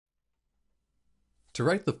To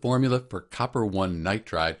write the formula for copper 1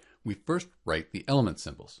 nitride, we first write the element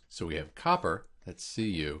symbols. So we have copper, that's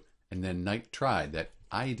Cu, and then nitride, that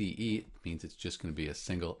IDE means it's just going to be a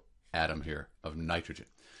single atom here of nitrogen.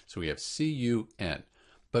 So we have CuN.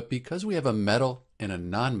 But because we have a metal and a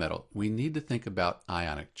nonmetal, we need to think about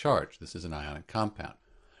ionic charge. This is an ionic compound.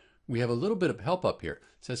 We have a little bit of help up here.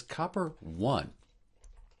 It says copper 1.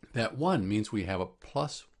 That 1 means we have a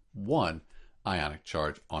 +1 ionic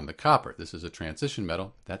charge on the copper. This is a transition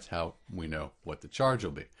metal. That's how we know what the charge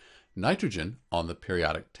will be. Nitrogen on the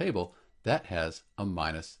periodic table, that has a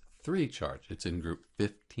 -3 charge. It's in group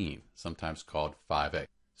 15, sometimes called 5A.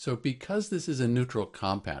 So because this is a neutral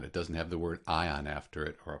compound, it doesn't have the word ion after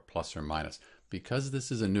it or a plus or minus. Because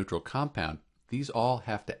this is a neutral compound, these all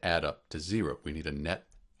have to add up to 0. We need a net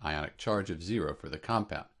ionic charge of 0 for the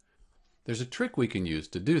compound. There's a trick we can use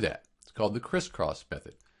to do that. It's called the crisscross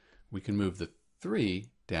method. We can move the 3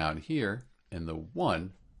 down here and the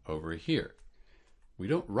 1 over here. We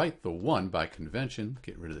don't write the 1 by convention,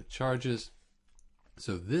 get rid of the charges.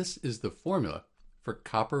 So this is the formula for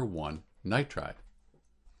copper 1 nitride.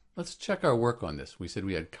 Let's check our work on this. We said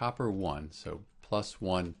we had copper 1, so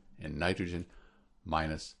 +1, and nitrogen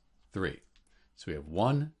 -3. So we have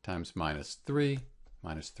 1 times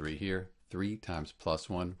 -3 here, 3 times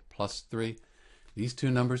 +1 +3. These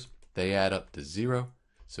two numbers, they add up to 0.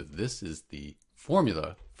 So this is the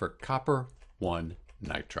formula for copper 1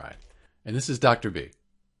 nitride. And this is Dr. B.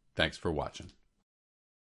 Thanks for watching.